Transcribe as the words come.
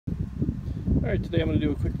Alright, today I'm going to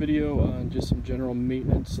do a quick video on just some general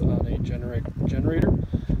maintenance on a Generac generator.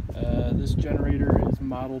 This generator is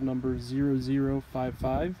model number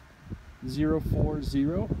 0055040.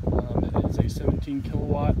 It is a 17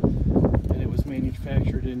 kilowatt and it was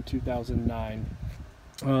manufactured in 2009.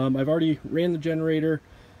 I've already ran the generator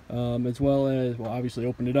as well as, obviously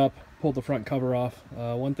opened it up, pulled the front cover off.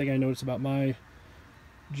 One thing I noticed about my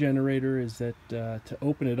generator is that to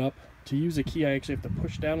open it up, to use a key, I actually have to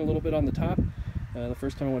push down a little bit on the top. The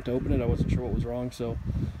first time I went to open it, I wasn't sure what was wrong, so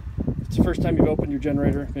if it's the first time you've opened your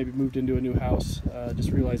generator, maybe moved into a new house, just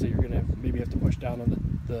realize that you're going to maybe have to push down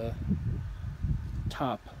on the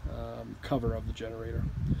top cover of the generator.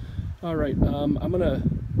 Alright, I'm going to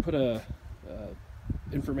put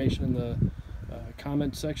information in the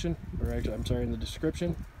comment section, or actually, I'm sorry, in the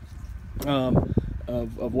description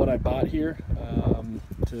of what I bought here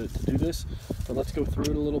to do this. So let's go through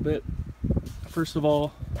it a little bit. First of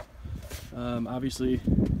all, obviously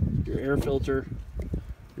your air filter,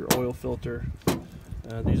 your oil filter.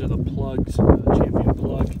 These are the plugs, Champion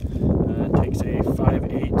plug. It takes a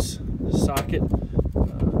 5/8 socket,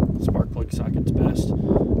 spark plug socket's best.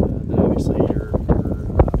 Then obviously your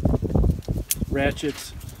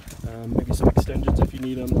ratchets, maybe some extensions if you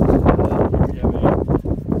need them. You have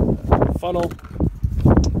a funnel,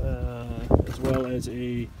 as well as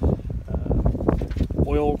a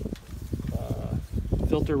oil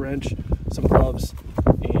filter wrench, some gloves,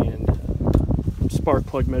 and spark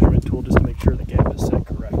plug measurement tool just to make sure the gap is set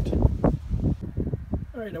correct.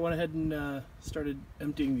 Alright, I went ahead and started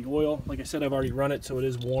emptying the oil. Like I said, I've already run it, so it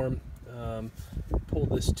is warm. Pulled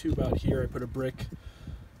this tube out here. I put a brick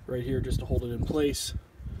right here just to hold it in place,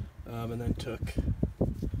 and then took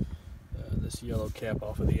this yellow cap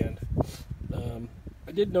off of the end.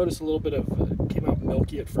 I did notice a little bit of, it came out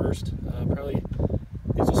milky at first. Probably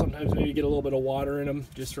these will sometimes maybe get a little bit of water in them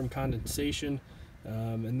just from condensation,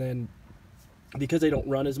 and then because they don't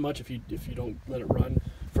run as much, if you don't let it run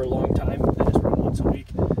for a long time, they just run once a week,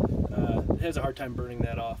 it has a hard time burning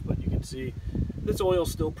that off. But you can see this oil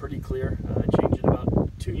is still pretty clear. I changed it about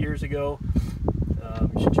 2 years ago.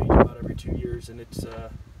 You should change it about every 2 years, and it's maybe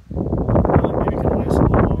going to last a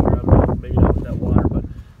little longer. I don't know, maybe not with that water, but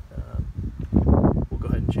we'll go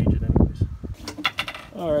ahead and change it anyways.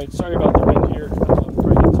 Alright, sorry about the wind here.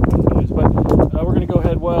 Probably getting some wind noise, but we're going to go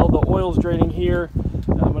ahead. While the oil's draining here,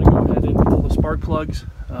 I'm going to go ahead and pull the spark plugs.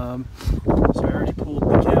 So I already pulled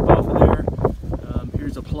the cap off of there.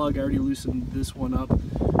 Here's a plug. I already loosened this one up.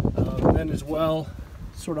 And then as well,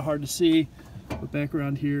 sort of hard to see, but back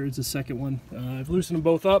around here is the second one. I've loosened them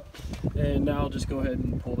both up, and now I'll just go ahead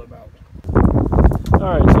and pull them out.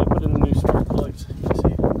 Alright, so I put in the new spark plugs. You can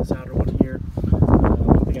see this outer one here.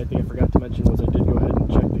 One thing I think I forgot to mention was I did go ahead and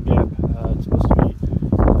check the gap. It's supposed to be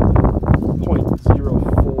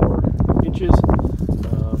 0.04 inches.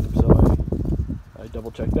 So I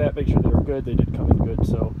double checked that, make sure they were good. They did come in good,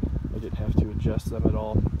 so I didn't have to adjust them at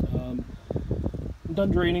all. I'm done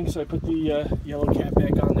draining, so I put the yellow cap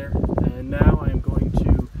back on there, and now I am going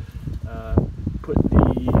to pull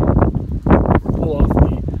off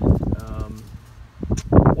the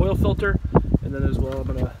oil filter, and then as well I'm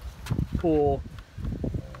going to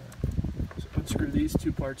unscrew these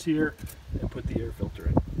two parts here and put the air filter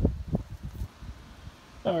in.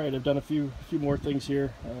 Alright, I've done a few more things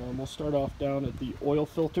here. We'll start off down at the oil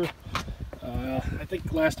filter. I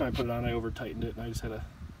think last time I put it on I over tightened it, and I just had a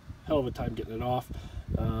hell of a time getting it off.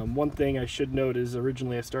 One thing I should note is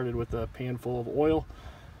originally I started with a pan full of oil.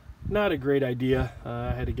 Not a great idea.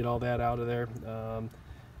 I had to get all that out of there,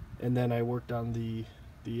 and then I worked on the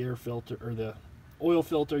air filter, or the oil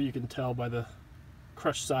filter. You can tell by the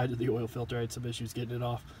crushed side of the oil filter I had some issues getting it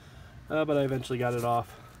off, but I eventually got it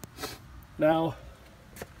off. Now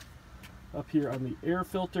up here on the air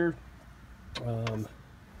filter,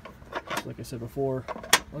 like I said before,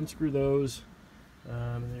 unscrew those,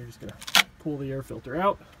 and then you're just going to pull the air filter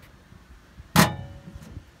out. Here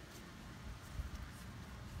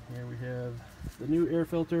we have the new air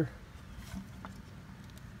filter. I'm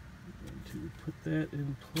going to put that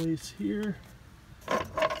in place here.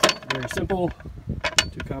 Very simple,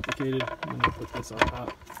 not too complicated. I'm going to put this on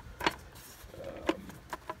top,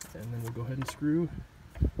 and then we'll go ahead and screw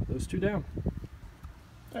those two down.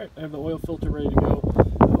 Alright, I have the oil filter ready to go.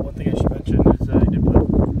 One thing I should mention is I did put,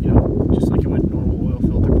 just like you would normal oil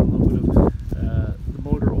filter, put a little bit of the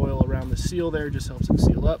motor oil around the seal there, just helps it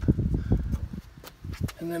seal up.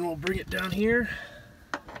 And then we'll bring it down here,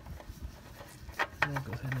 and we'll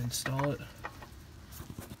go ahead and install it.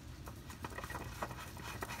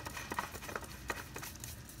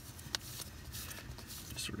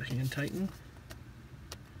 Just sort of hand tighten,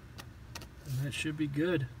 and that should be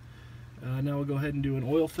good. Now we'll go ahead and do an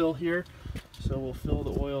oil fill here. So we'll fill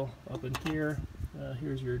the oil up in here.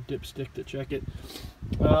 Here's your dipstick to check it.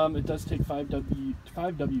 It does take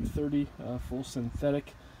 5W30 full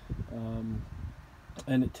synthetic,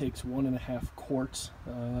 and it takes 1.5 quarts.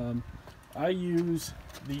 I use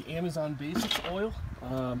the Amazon Basics oil.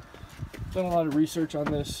 Done a lot of research on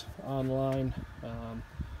this online,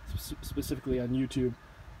 specifically on YouTube.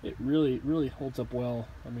 It really holds up well.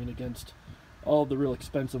 I mean, against all the real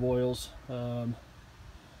expensive oils. And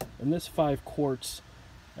this 5 quarts,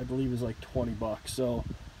 I believe, is like 20 bucks. So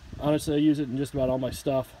honestly, I use it in just about all my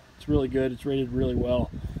stuff. It's really good. It's rated really well.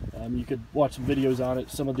 You could watch some videos on it.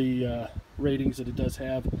 Some of the ratings that it does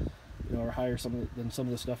have, you know, are higher than some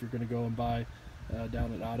of the stuff you're going to go and buy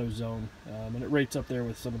down at AutoZone, and it rates up there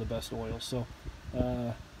with some of the best oils. So,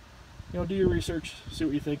 you know, do your research, see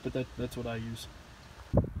what you think. But that's what I use.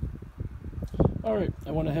 All right,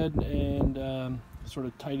 I went ahead and sort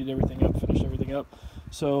of tidied everything up, finished everything up.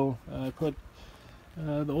 So I put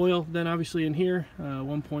the oil then obviously in here,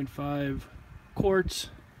 1.5 quarts.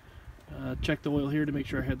 Check the oil here to make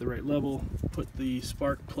sure I had the right level. Put the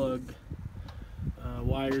spark plug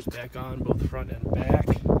wires back on, both front and back.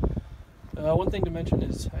 One thing to mention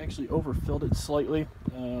is I actually overfilled it slightly.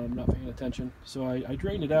 I'm not paying attention, so I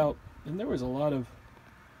drained it out, and there was a lot of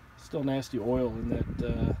still nasty oil in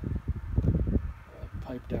that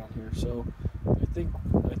pipe down here. So I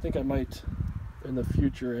think I might in the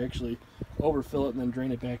future actually overfill it and then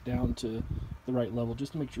drain it back down to the right level,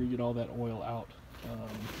 just to make sure you get all that oil out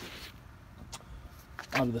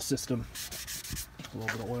of the system. A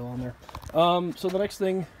little bit of oil on there. So the next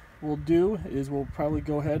thing we'll do is we'll probably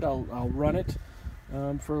go ahead, I'll run it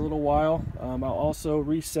for a little while. I'll also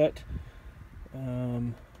reset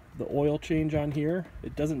the oil change on here.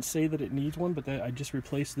 It doesn't say that it needs one, but I just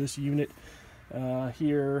replaced this unit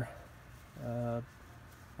here I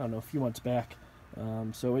don't know, a few months back.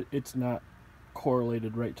 So it's not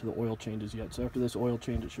correlated right to the oil changes yet. So after this oil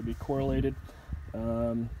change, it should be correlated.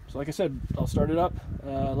 So like I said, I'll start it up,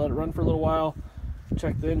 let it run for a little while,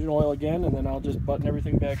 check the engine oil again, and then I'll just button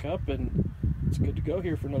everything back up, and it's good to go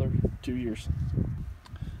here for another 2 years.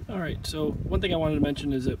 Alright, so one thing I wanted to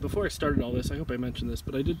mention is that before I started all this, I hope I mentioned this,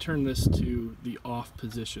 but I did turn this to the off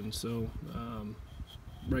position, so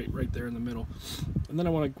right there in the middle. And then I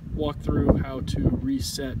want to walk through how to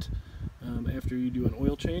reset after you do an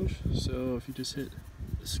oil change. So if you just hit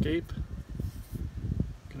escape,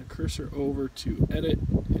 kind of cursor over to edit,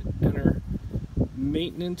 hit enter,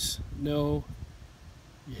 maintenance, no,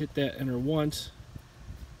 you hit that, enter once,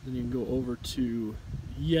 then you can go over to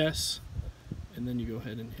yes, and then you go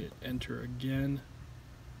ahead and hit enter again.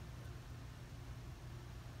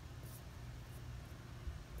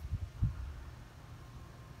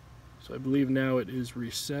 So I believe now it is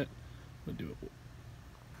reset. I'll do it.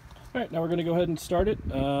 Alright, now we're going to go ahead and start it.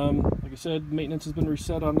 Like I said, maintenance has been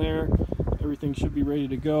reset on there. Everything should be ready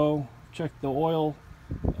to go. Check the oil.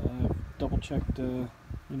 Double checked you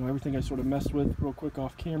know, everything I sort of messed with real quick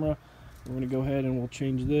off camera. We're going to go ahead and we'll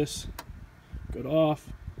change this. Go to off.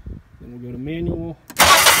 Then we'll go to manual.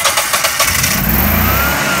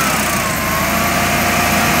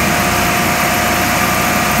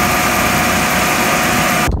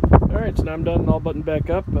 Alright, so now I'm done and all buttoned back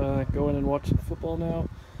up. Go in and watch the football now.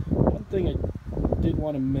 One thing I did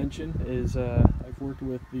want to mention is I've worked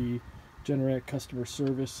with the Generac customer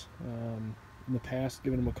service in the past,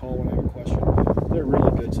 giving them a call when I have a question. They're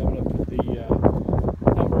really good, so I'm going to put the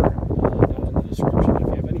number down in the description. If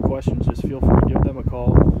you have any questions, just feel free to give them a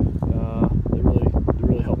call. They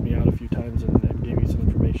really helped me out a few times and gave me some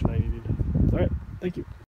information I needed. Alright, thank you.